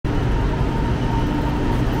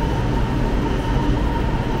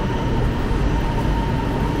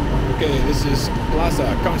This is Plaza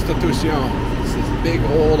Constitución. It's this big,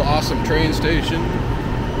 old, awesome train station.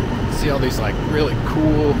 See all these like really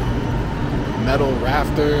cool metal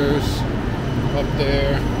rafters up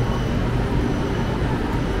there.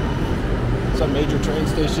 It's a major train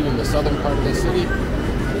station in the southern part of the city.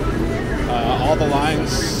 All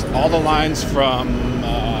the lines from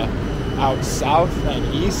out south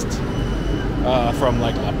and east, from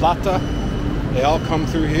like La Plata, they all come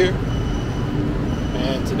through here.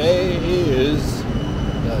 And today is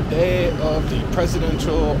the day of the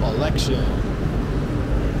presidential election.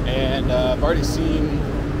 And I've already seen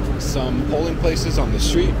some polling places on the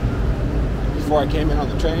street before I came in on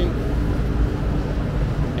the train.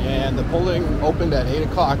 And the polling opened at 8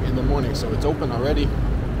 o'clock in the morning, so it's open already.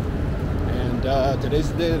 And today's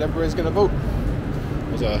the day that everybody's gonna vote.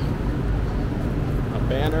 There's a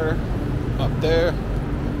banner up there,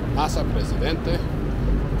 Masa Presidente.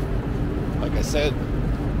 Like I said,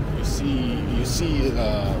 you see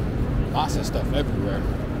Masa stuff everywhere.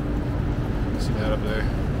 See that up there?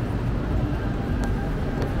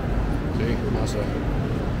 See, Masa.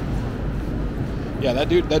 Yeah, that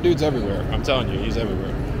dude's everywhere. I'm telling you, he's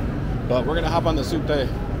everywhere. But we're gonna hop on the subte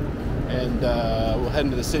and we'll head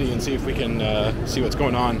into the city and see if we can see what's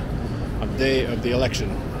going on the day of the election.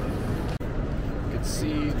 You can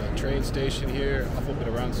see the train station here. I'll flip it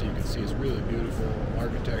around so you can see it's really beautiful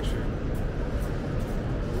architecture.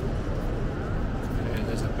 And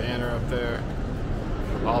there's a banner up there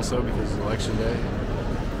also because it's election day.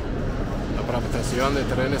 La privatización de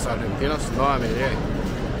trenes argentinos no Emilier.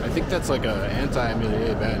 I think that's like an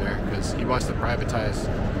anti-Emilier banner because he wants to privatize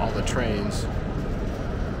all the trains.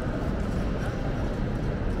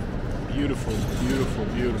 Beautiful, beautiful,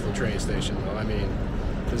 beautiful train station though. I mean,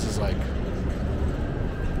 this is like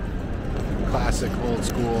classic old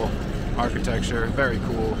school architecture, very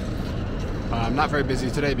cool. Not very busy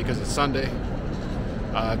today because it's Sunday.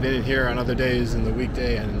 I've been in here on other days in the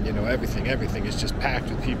weekday and you know everything is just packed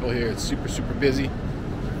with people here. It's super, super busy.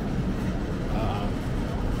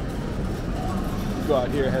 Go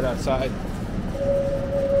out here, head outside.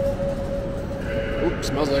 Oops,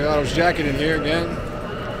 smells like Otto's jacket in here again.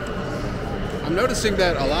 I'm noticing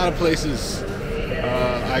that a lot of places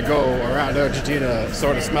I go around Argentina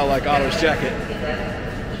sort of smell like Otto's jacket,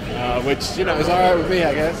 which, you know, is alright with me,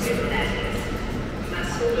 I guess.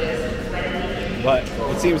 But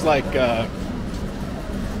it seems like, I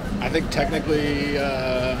think technically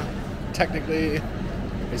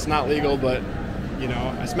it's not legal, but, you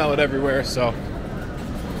know, I smell it everywhere, so.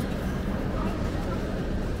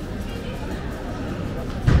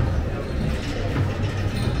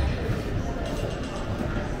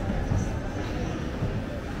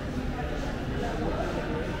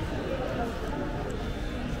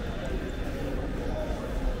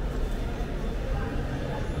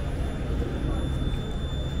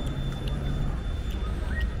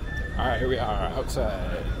 Alright, here we are,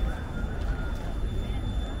 outside.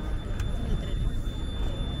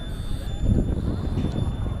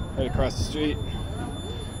 Right across the street.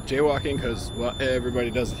 Jaywalking, because, well, everybody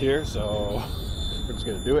does it here, so we're just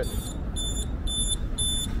gonna do it.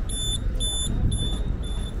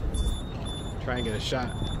 Try and get a shot.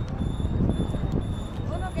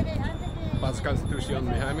 Plaza Constitución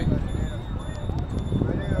behind me.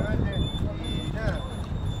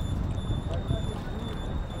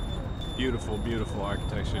 Beautiful, beautiful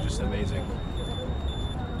architecture, just amazing.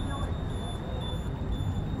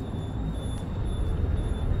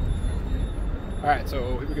 Alright,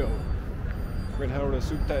 so here we go. We're gonna head over to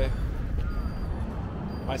subte.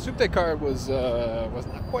 My subte card was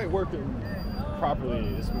not quite working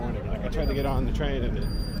properly this morning. Like I tried to get on the train and it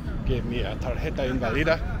gave me a tarjeta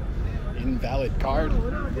invalida, invalid card.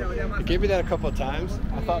 It gave me that a couple of times.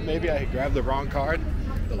 I thought maybe I had grabbed the wrong card,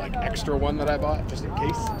 the like extra one that I bought just in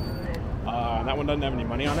case. And that one doesn't have any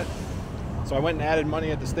money on it. So I went and added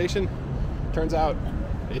money at the station. Turns out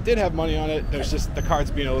it did have money on it. There's just the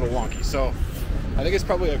card's being a little wonky. So I think it's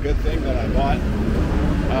probably a good thing that I bought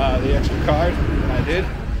the extra card that I did,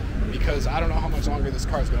 because I don't know how much longer this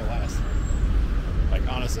card's gonna last. Like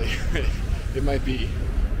honestly, it might be,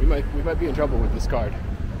 we might be in trouble with this card.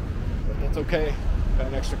 But that's okay. Got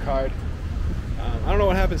an extra card. I don't know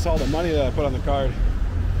what happens to all the money that I put on the card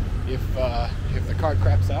if the card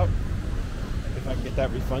craps out. If I can get that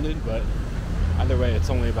refunded, but either way, it's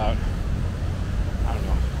only about, I don't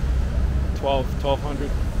know, $1,200.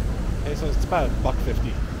 Okay, so it's about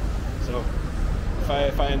 $1.50. So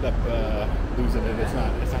if I end up losing it, it's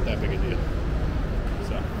not that big a deal.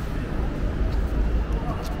 So.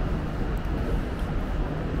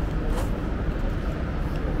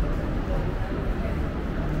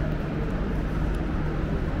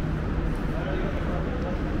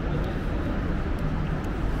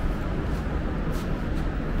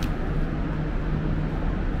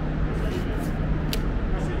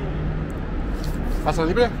 ¿Pasa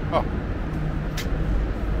libre? Oh.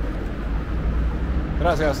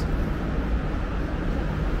 Gracias.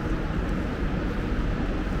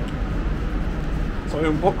 Soy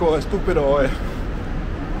un poco estúpido hoy.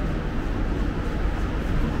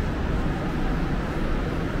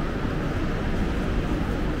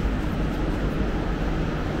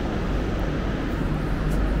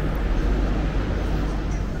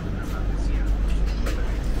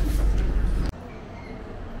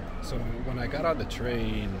 So when I got on the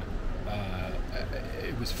train,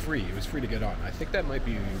 it was free. It was free to get on. I think that might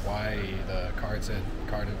be why the card said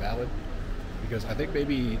card invalid, because I think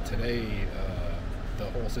maybe today the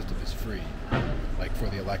whole system is free, like for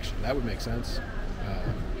the election. That would make sense,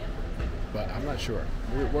 but I'm not sure.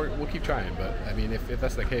 We'll keep trying. But I mean, if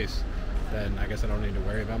that's the case, then I guess I don't need to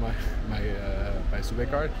worry about my Sube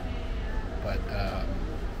card. But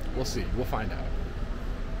we'll see. We'll find out.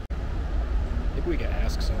 Maybe we can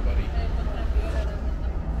ask somebody.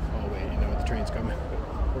 Oh wait, you know what? The train's coming.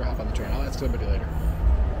 We're gonna hop on the train. I'll ask somebody later.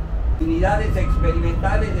 Unidades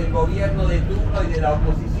experimentales del gobierno de turno y de la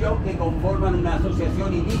oposición que conforman una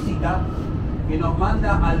asociación ilícita que nos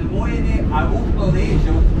manda al muere a gusto de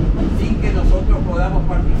ellos sin que nosotros podamos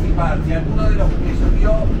participar. Si alguno de los que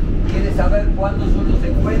subió quiere saber cuándo son los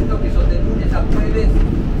encuentros, que son de lunes a jueves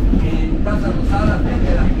en Casa Rosada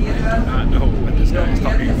frente a las piedras, y los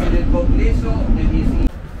viernes en el Congreso de 10.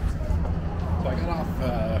 So I got off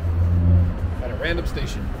at a random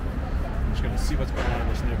station. I'm just going to see what's going on in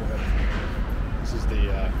this neighborhood. This is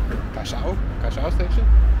the Cachao station.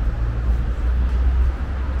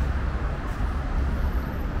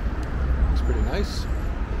 Looks pretty nice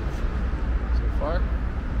so far.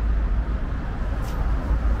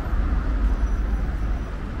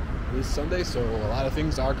 It is Sunday, so a lot of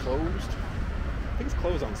things are closed. Things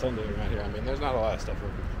close on Sunday around here. I mean, there's not a lot of stuff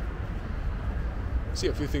open. I see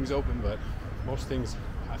a few things open, but most things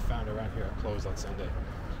I've found around here are closed on Sunday.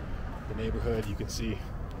 The neighborhood, you can see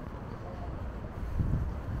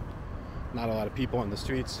not a lot of people on the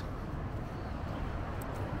streets.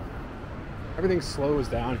 Everything slows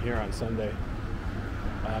down here on Sunday.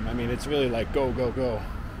 I mean, it's really like go, go, go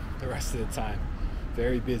the rest of the time.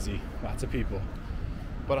 Very busy, lots of people.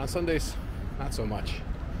 But on Sundays, not so much.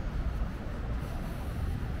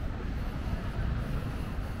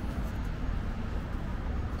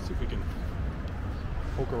 Let's see if we can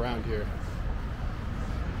poke around here.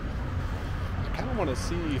 I kind of want to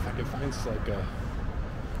see if I can find like a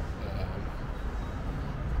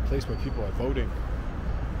place where people are voting.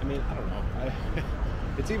 I mean, I don't know.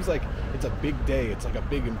 It seems like it's a big day. It's like a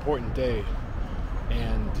big important day,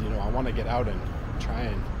 and you know, I want to get out and try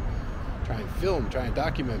and film, try and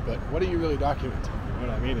document. But what do you really document? You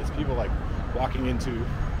know what I mean? It's people like walking into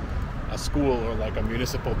a school or like a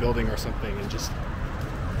municipal building or something and just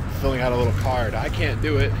filling out a little card. I can't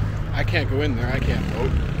do it. I can't go in there. I can't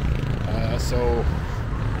vote. So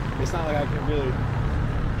it's not like I can really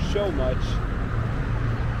show much.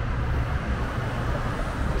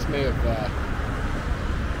 This may have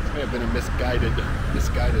been a misguided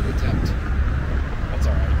attempt. That's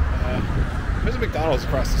all right. There's a McDonald's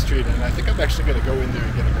across the street, and I think I'm actually going to go in there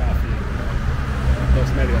and get a coffee and Dos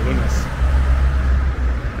Media Lunas,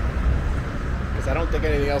 because I don't think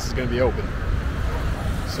anything else is going to be open.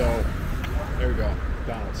 So there we go,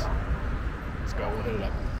 McDonald's. Let's go. We'll hit it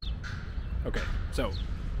up. Okay, so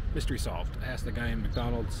mystery solved. I asked the guy in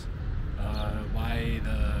McDonald's why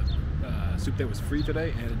the soup day was free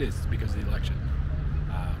today, and it is because of the election,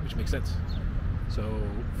 which makes sense. So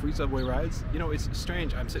free subway rides. You know, it's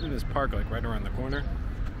strange. I'm sitting in this park like right around the corner,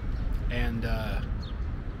 and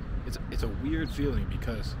it's a weird feeling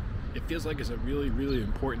because it feels like it's a really, really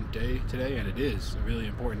important day today, and it is a really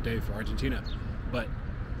important day for Argentina. But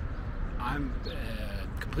I'm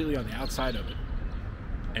completely on the outside of it.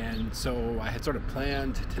 And so I had sort of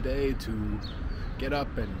planned today to get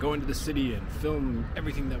up and go into the city and film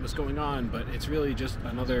everything that was going on, but it's really just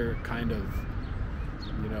another kind of,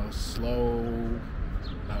 you know, slow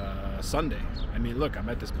Sunday. I mean, look, I'm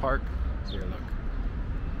at this park. Here, look.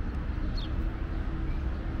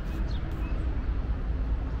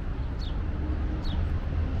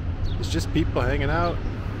 It's just people hanging out.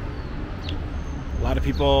 A lot of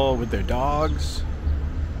people with their dogs.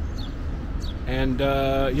 And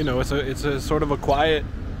you know, it's a sort of a quiet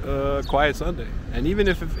Sunday. And even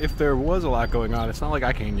if there was a lot going on, it's not like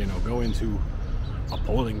I can, you know, go into a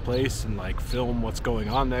polling place and like film what's going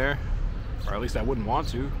on there, or at least I wouldn't want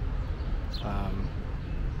to.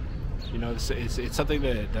 You know, it's something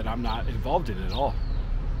that I'm not involved in at all.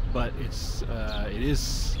 But it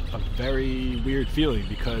is a very weird feeling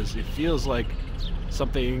because it feels like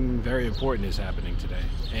something very important is happening today.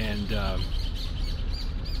 And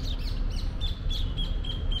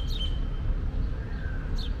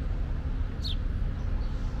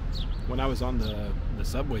when I was on the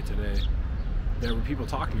subway today, there were people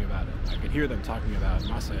talking about it. I could hear them talking about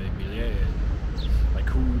Massa and Millet, like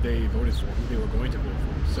who they voted for, who they were going to vote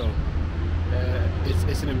for. So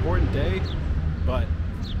it's an important day, but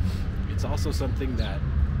it's also something that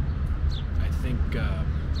I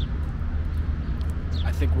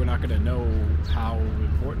think we're not going to know how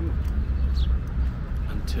important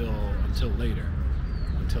until later,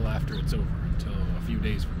 until after it's over, until a few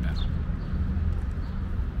days from now.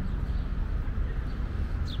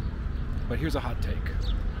 But here's a hot take,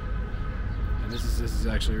 and this is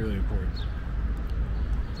actually really important.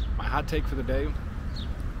 My hot take for the day: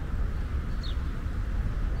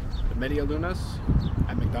 the media lunas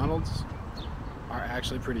at McDonald's are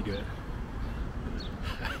actually pretty good.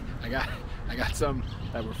 I got some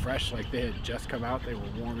that were fresh, like they had just come out. They were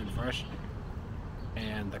warm and fresh.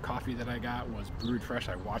 And the coffee that I got was brewed fresh.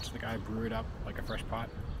 I watched the guy brew it up like a fresh pot.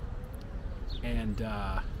 And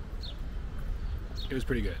it was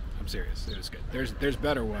pretty good. I'm serious. It was good. There's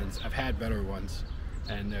better ones. I've had better ones.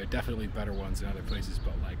 And there are definitely better ones in other places,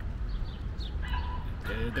 but like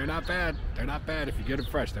they're not bad. They're not bad if you get them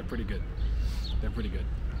fresh. They're pretty good. They're pretty good.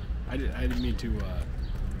 I didn't mean to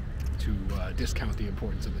discount the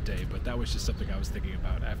importance of the day, but that was just something I was thinking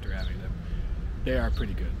about after having them. They are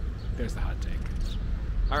pretty good. There's the hot take.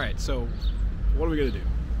 All right, so what are we gonna do?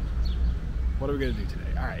 What are we gonna do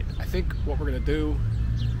today? All right, I think what we're gonna do,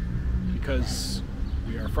 because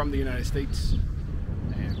we are from the United States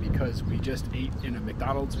and because we just ate in a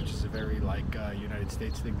McDonald's, which is a very United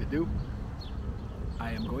States thing to do,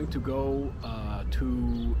 I am going to go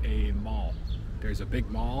to a mall. There's a big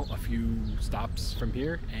mall a few stops from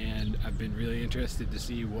here, and I've been really interested to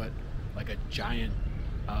see what like a giant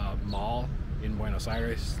mall in Buenos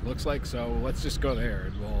Aires looks like. So let's just go there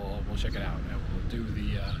and we'll check it out, and we'll do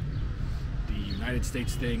the United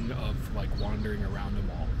States thing of like wandering around the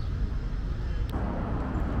mall.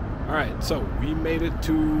 All right, so we made it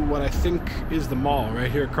to what I think is the mall right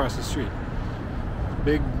here across the street.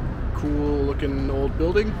 Big, cool looking old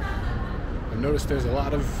building. I've noticed there's a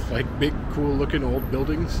lot of like big, cool looking old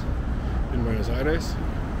buildings in Buenos Aires.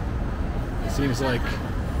 It seems like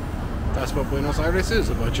that's what Buenos Aires is,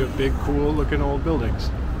 a bunch of big, cool looking old buildings,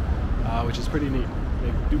 which is pretty neat.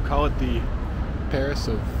 They do call it the Paris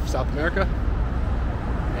of South America,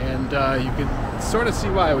 and you can sort of see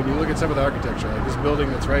why when you look at some of the architecture. Like this building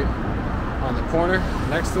that's right on the corner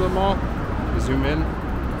next to the mall, you zoom in,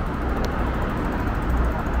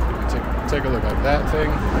 take a look at that thing.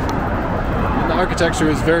 And the architecture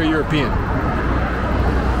is very European.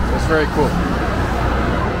 So it's very cool.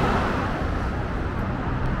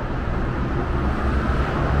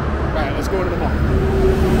 Alright, let's go into the mall.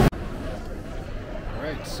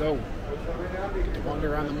 Alright, so get to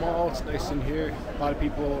wander around the mall. It's nice in here. A lot of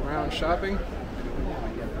people around shopping.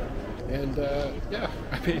 And yeah,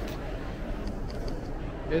 I mean,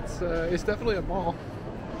 it's definitely a mall.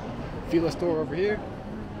 Fila store over here.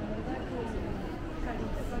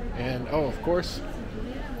 And oh, of course,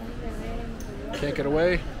 can't get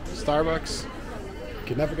away. Starbucks. You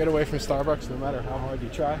can never get away from Starbucks, no matter how hard you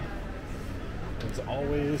try. There's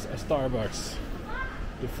always a Starbucks.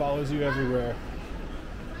 It follows you everywhere.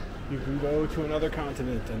 You can go to another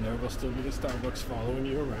continent and there will still be a Starbucks following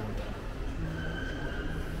you around.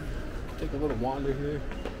 Take a little wander here.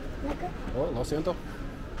 Oh, lo siento.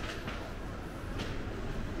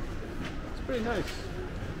 It's pretty nice.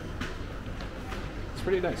 It's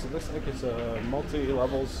pretty nice. It looks like it's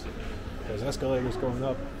multi-levels. There's escalators going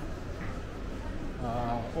up.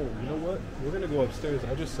 Oh, you know what? We're gonna go upstairs.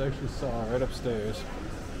 I just actually saw right upstairs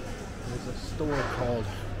there's a store called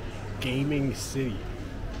Gaming City.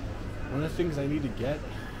 One of the things I need to get,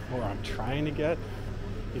 or I'm trying to get,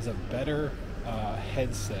 is a better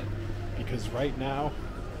headset, because right now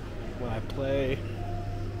when I play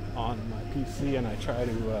on my PC and I try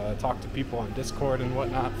to talk to people on Discord and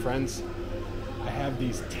whatnot, friends, I have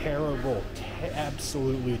these terrible,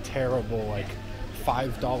 absolutely terrible, like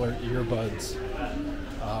 $5 earbuds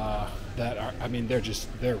that are, I mean,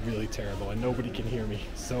 they're really terrible and nobody can hear me.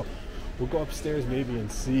 So we'll go upstairs maybe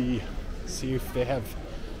and see if they have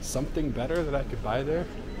something better that I could buy there.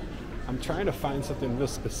 I'm trying to find something real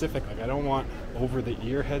specific. Like I don't want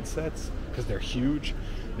over-the-ear headsets because they're huge.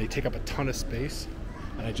 They take up a ton of space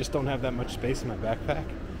and I just don't have that much space in my backpack.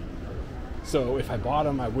 So if I bought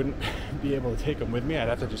them, I wouldn't be able to take them with me. I'd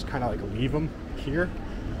have to just kind of like leave them here.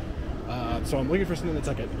 So I'm looking for something that's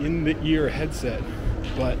like an in-the-ear headset,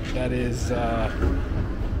 but that is, I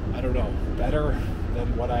don't know, better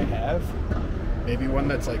than what I have. Maybe one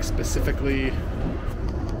that's like specifically,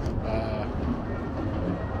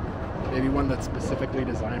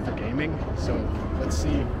 designed for gaming. So let's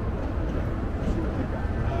see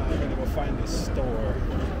find this store.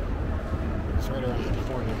 It's right around the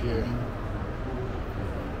corner here.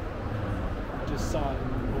 I just saw it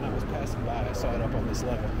when I was passing by. I saw it up on this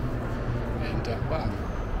level. And wow,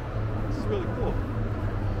 this is really cool.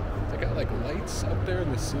 They got like lights up there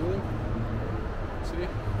in the ceiling. See?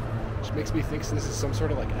 Which makes me think this is some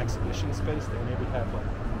sort of like exhibition space. They maybe have like,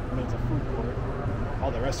 I mean, it's a food court.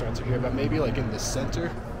 All the restaurants are here, but maybe like in the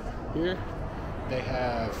center here, they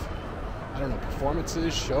have, I don't know,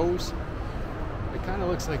 performances, shows. It kind of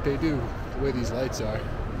looks like they do, the way these lights are.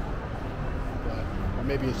 But, or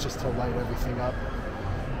maybe it's just to light everything up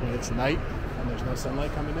when it's night and there's no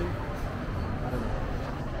sunlight coming in. I don't know.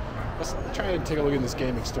 Let's try and take a look in this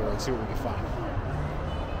gaming store and see what we can find.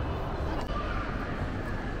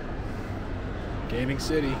 Gaming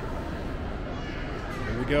City.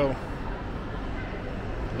 Here we go.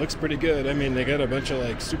 It looks pretty good. I mean, they got a bunch of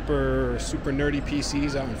like super nerdy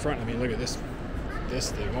PCs out in front. I mean, look at this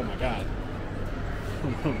thing. Oh my god.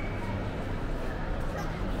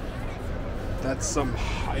 That's some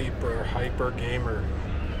hyper gamer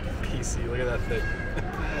PC. Look at that thing.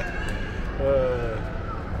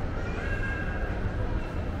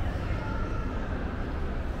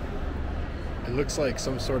 It looks like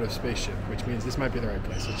some sort of spaceship, which means this might be the right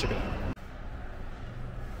place. Let's check it out.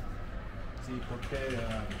 Sí, porque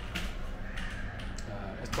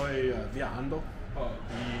estoy viajando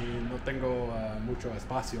y no tengo mucho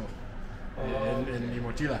espacio en mi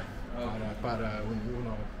mochila para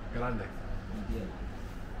uno grande. Entiendo.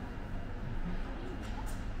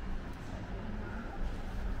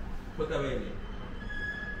 JBL.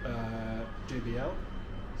 JBL,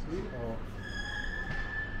 sí.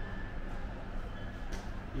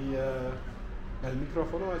 Y el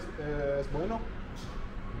micrófono es bueno.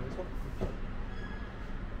 ¿Eso?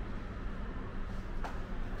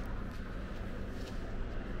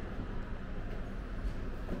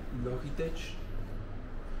 Logitech.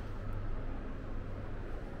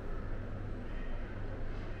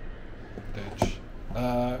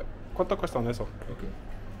 ¿Cuánto cuestan eso? Ok.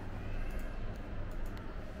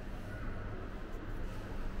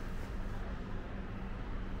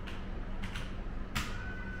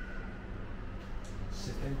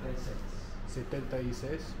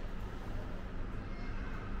 $76.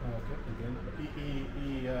 Ok, entiendo.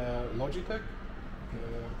 ¿Y Logitech?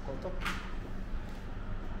 ¿Cuánto?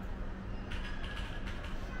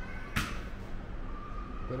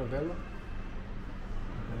 ¿Puedo verlo?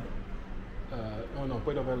 No,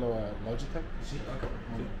 ¿puedo verlo a Logitech? Sí, ok. Sí.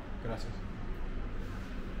 Gracias.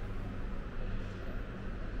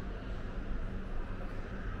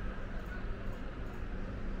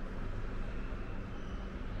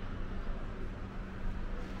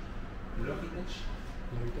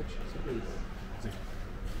 Logitech, sí. Sí.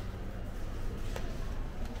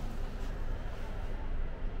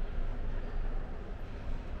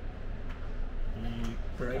 Y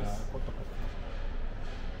price. ¿Cuánto cuesta?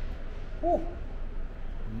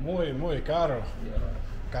 Muy caro. Yeah.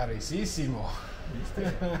 Carísimo. ¿Viste?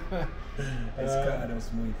 Es caro,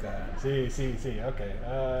 es muy caro. Sí, ok.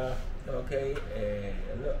 Ok,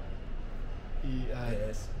 look. ¿Y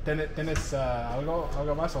Yes. tienes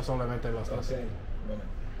algo más o solamente los dos? Ok, bueno.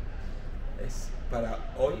 Es para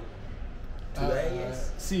hoy. Today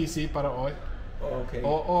is. Sí, para hoy. Ok.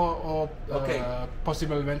 O Okay.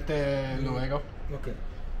 Posiblemente luego. Ok.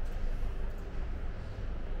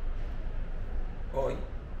 Hoy.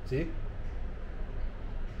 ¿Sí?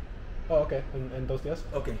 Oh, ok, en 2 días.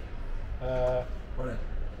 Ok. Hola.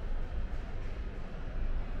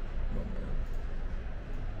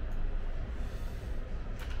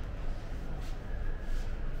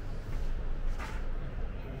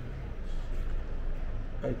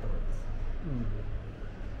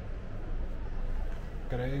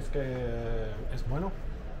 ¿Creéis que es bueno?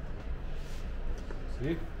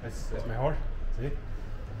 Sí, es mejor. Sí.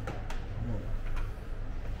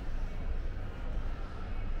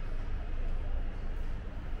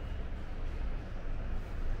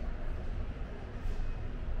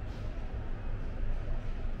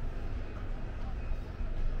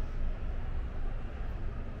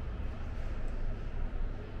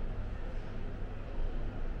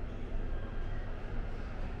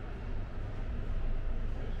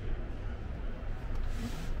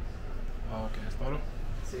 Ok, ¿es todo?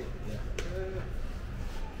 Sí, ya.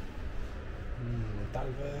 Tal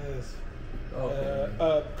vez. Okay.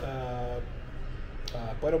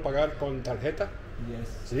 ¿Puedo pagar con tarjeta?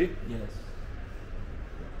 Yes. Sí. Yes.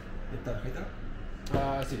 ¿De tarjeta?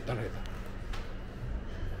 Sí, tarjeta.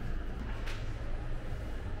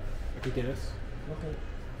 Aquí tienes. Ok.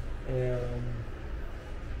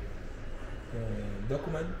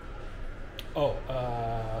 Document. Oh,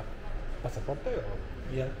 pasaporte o?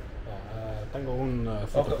 Ya. Tengo una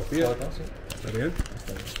fotocopia. Foto, sí. ¿Está bien?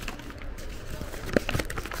 Está bien.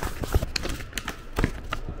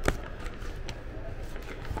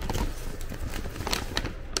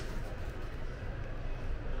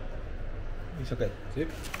 It's okay. Sí.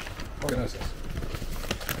 Gracias.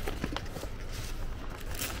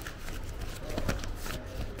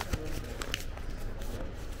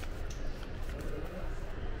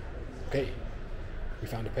 Okay, we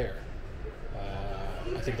found a pair.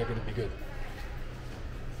 I think they're going to be good.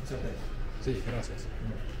 It's okay. Sí, gracias.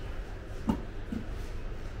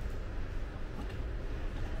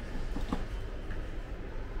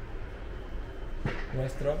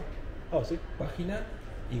 Nuestra Oh, sí. página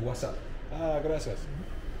y WhatsApp. Gracias.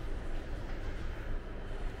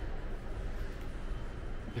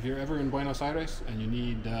 If you're ever in Buenos Aires and you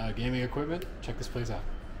need gaming equipment, check this place out.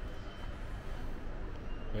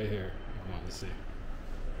 Right here. Hold on, let's see.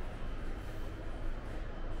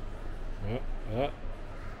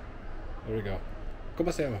 There we go.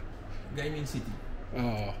 ¿Cómo se llama? Gaming City.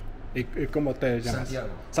 Oh, ¿y cómo te llamas?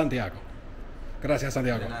 Santiago. Santiago. Gracias,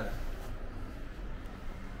 Santiago. De nada.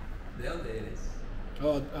 ¿De dónde eres?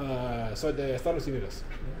 Oh, soy de Estados Unidos.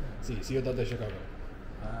 Sí, ciudad de Chicago.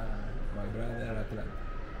 My brother Atlanta.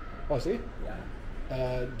 Oh, sí.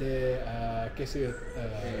 Yeah. ¿Qué ciudad?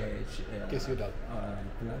 ¿Qué ciudad?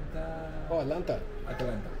 Atlanta. Oh, Atlanta.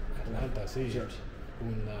 Atlanta, sí. Georgia.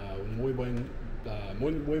 Un muy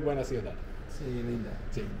muy buena ciudad. Sí, linda.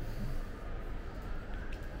 Sí.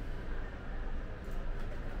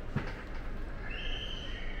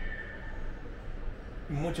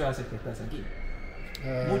 Mucho hace que estás aquí.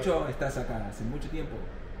 Mucho estás acá, hace mucho tiempo.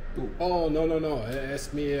 Tú. Oh, no.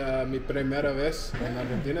 Es mi primera vez en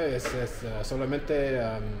Argentina. Solamente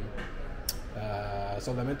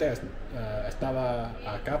estaba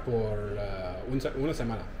acá por una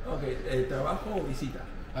semana. Ok, ¿trabajo o visita?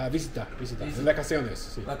 Visita. Vacaciones,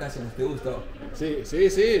 sí. Vacaciones, ¿te gustó? Sí,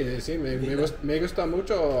 me gusta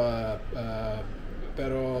mucho,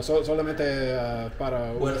 pero solamente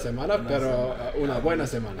para una semana, pero una buena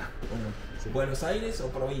semana. Sí. ¿Buenos Aires o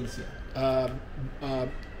provincia?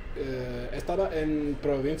 Estaba en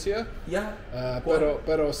provincia, ¿Ya?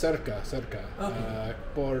 pero cerca. Okay.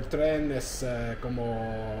 Por tren es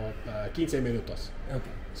como 15 minutos. Ok.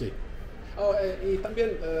 Sí. Oh, y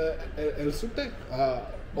también el subte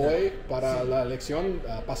hoy para la elección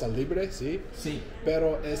pasa libre, sí. Sí.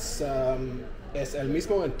 Pero es el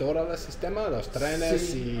mismo en todo el sistema, los trenes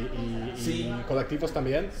Sí. y colectivos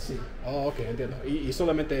también. Sí. Oh, ok, entiendo. Y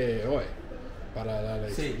solamente hoy para la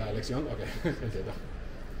Sí. elección, ok, entiendo.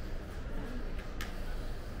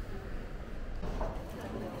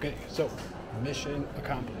 Okay, so mission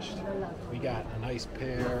accomplished. We got a nice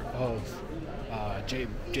pair of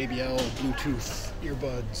JBL Bluetooth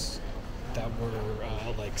earbuds that were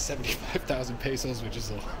like 75,000 pesos, which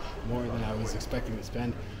is more than I was expecting to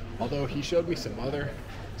spend. Although he showed me some other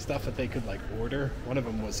stuff that they could like order. One of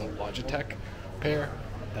them was a Logitech pair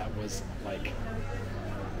that was like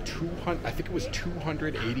 200. I think it was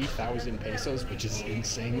 280,000 pesos, which is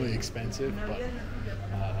insanely expensive. But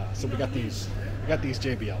so we got these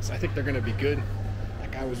JBLs. I think they're gonna be good.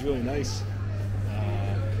 That guy was really nice.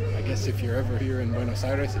 I guess if you're ever here in Buenos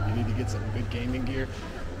Aires and you need to get some good gaming gear,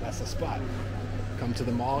 that's the spot. Come to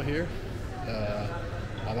the mall here,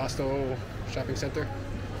 Abasto Shopping Center,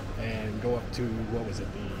 and go up to, what was it,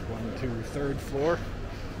 the 3rd floor,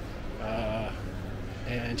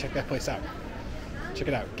 and check that place out. Check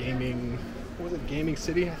it out. Gaming, what was it, Gaming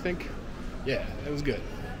City, I think? Yeah, it was good.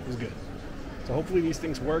 So hopefully these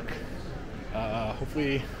things work.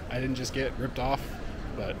 Hopefully I didn't just get ripped off,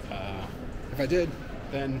 but if I did,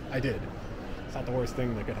 then I did. It's not the worst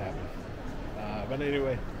thing that could happen. But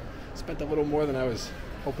anyway, spent a little more than I was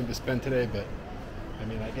hoping to spend today, but I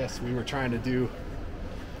mean, I guess we were trying to do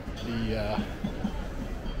the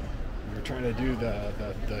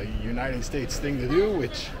United States thing to do,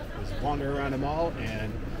 which was wander around the mall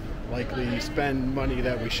and likely spend money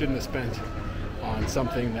that we shouldn't have spent on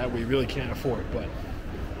something that we really can't afford. But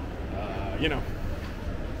you know,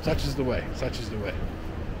 such is the way.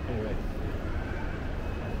 Anyway.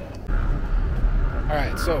 All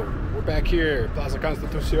right, so we're back here, Plaza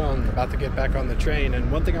Constitucion, about to get back on the train. And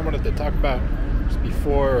one thing I wanted to talk about just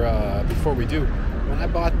before we do, when I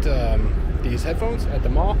bought these headphones at the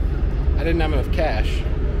mall, I didn't have enough cash,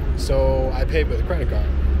 so I paid with a credit card.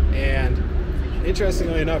 And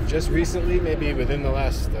interestingly enough, just recently, maybe within the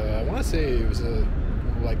last, I want to say it was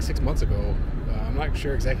like 6 months ago. I'm not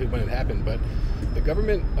sure exactly when it happened, but the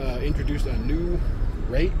government introduced a new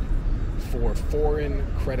rate for foreign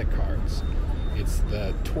credit cards. It's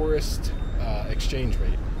the tourist exchange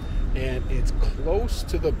rate. and it's close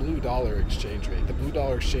to the blue dollar exchange rate. The blue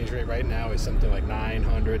dollar exchange rate right now is something like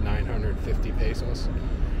 950 pesos,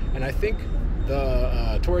 and I think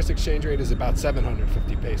the tourist exchange rate is about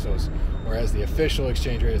 750 pesos, whereas the official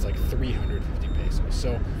exchange rate is like 350 pesos.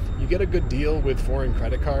 So you get a good deal with foreign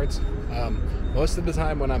credit cards. Most of the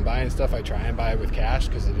time when I'm buying stuff, I try and buy it with cash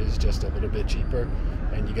because it is just a little bit cheaper,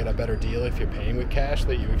 and you get a better deal if you're paying with cash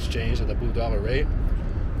that you exchange at the blue dollar rate.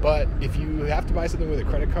 But if you have to buy something with a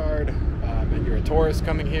credit card and you're a tourist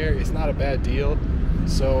coming here, it's not a bad deal.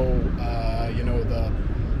 So you know, the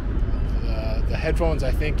headphones,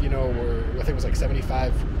 I think, you know, it was like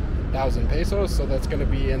 75,000 pesos, so that's going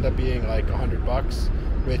to end up being like $100,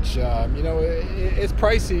 which you know, it's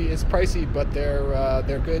pricey, but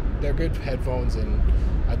they're good headphones, and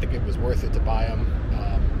I think it was worth it to buy them,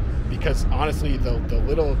 because honestly, the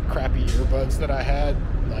little crappy earbuds that I had,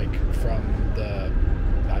 like from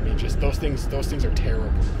just those things are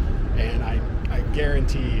terrible, and I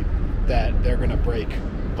guarantee that they're gonna break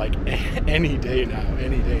like any day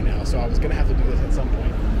now. So I was gonna have to do this at some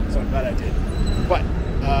point, so I'm glad I did. But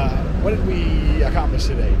what did we accomplish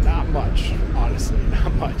today? Not much, honestly,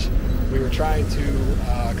 not much. We were trying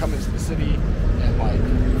to come into the city and like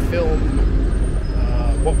film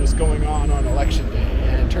what was going on election day,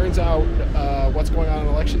 and it turns out what's going on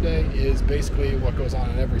election day is basically what goes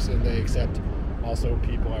on every Sunday, except also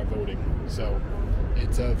people are voting. So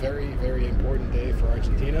it's a very, very important day for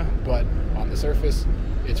Argentina, but on the surface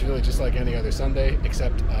it's really just like any other Sunday,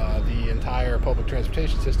 except the entire public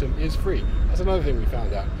transportation system is free. That's another thing we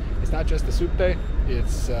found out. It's not just the subte,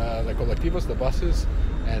 it's the colectivos, the buses,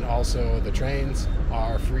 and also the trains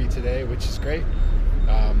are free today, which is great.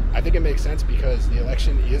 I think it makes sense because the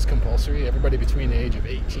election is compulsory. Everybody between the age of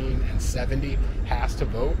 18 and 70 has to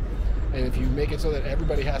vote. And if you make it so that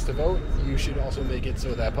everybody has to vote, you should also make it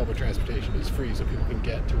so that public transportation is free so people can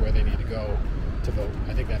get to where they need to go to vote.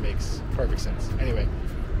 I think that makes perfect sense. Anyway,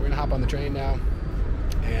 we're gonna hop on the train now,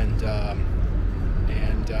 and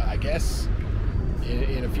I guess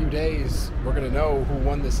in a few days we're gonna know who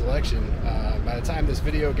won this election. By the time this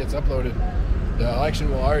video gets uploaded, the election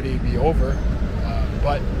will already be over,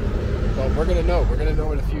 but we're gonna know. We're gonna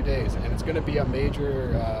know in a few days, and it's gonna be a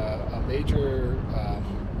major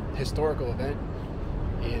historical event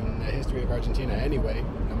in the history of Argentina anyway,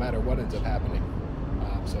 no matter what ends up happening.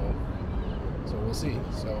 So we'll see.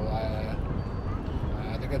 So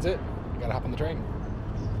I think that's it. Gotta hop on the train.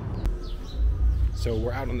 So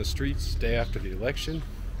we're out on the streets day after the election,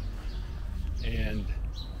 and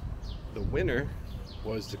the winner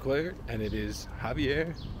was declared, and it is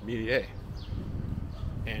Javier Milei.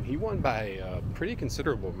 And he won by a pretty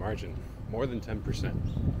considerable margin, more than 10%,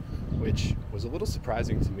 which was a little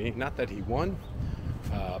surprising to me. Not that he won,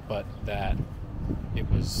 but that it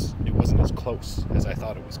wasn't as close as I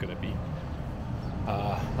thought it was going to be.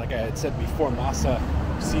 Like I had said before, Massa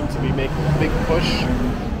seemed to be making a big push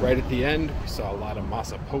right at the end. We saw a lot of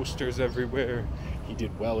Massa posters everywhere. He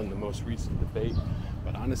did well in the most recent debate.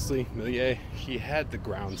 But honestly, Milei, he had the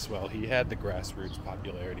groundswell. He had the grassroots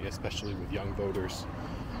popularity, especially with young voters.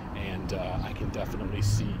 And I can definitely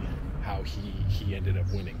see how he ended up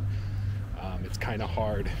winning. It's kind of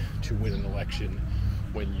hard to win an election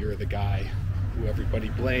when you're the guy who everybody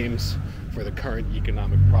blames for the current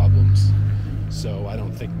economic problems. So I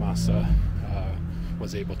don't think Massa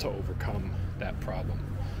was able to overcome that problem.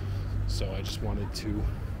 So I just wanted to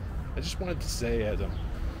say, as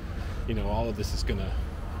you know, all of this is gonna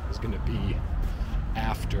be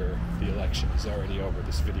after the election is already over.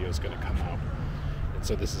 This video is gonna come out, and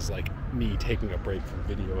so this is like me taking a break from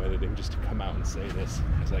video editing just to come out and say this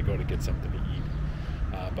as I go to get something to eat.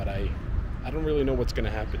 But I don't really know what's gonna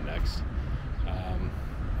happen next.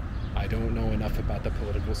 I don't know enough about the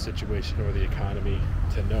political situation or the economy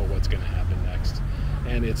to know what's going to happen next,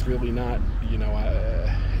 and it's really not, you know,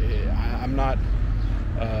 I'm not,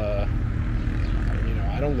 you know,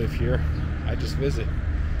 I don't live here. I just visit.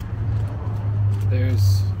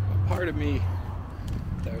 There's a part of me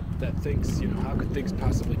that thinks, you know, how could things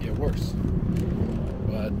possibly get worse?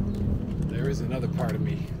 But there is another part of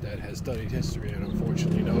me that has studied history and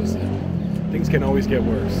unfortunately knows that things can always get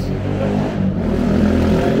worse.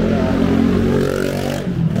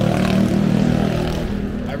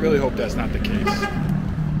 I really hope that's not the case.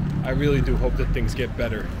 I really do hope that things get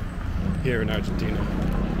better here in Argentina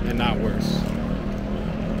and not worse.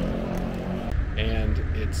 And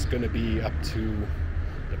it's going to be up to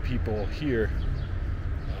the people here.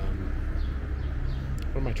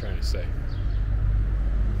 What am I trying to say?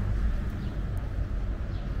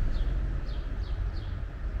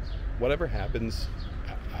 Whatever happens,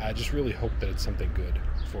 I just really hope that it's something good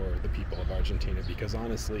for the people of Argentina, because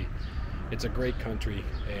honestly, it's a great country,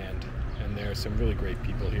 and there are some really great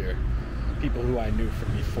people here. People who I knew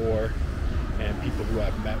from before, and people who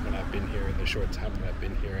I've met when I've been here in the short time that I've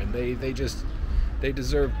been here, and they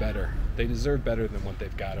deserve better. They deserve better than what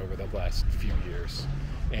they've got over the last few years,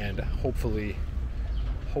 and hopefully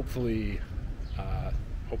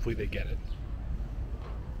they get it.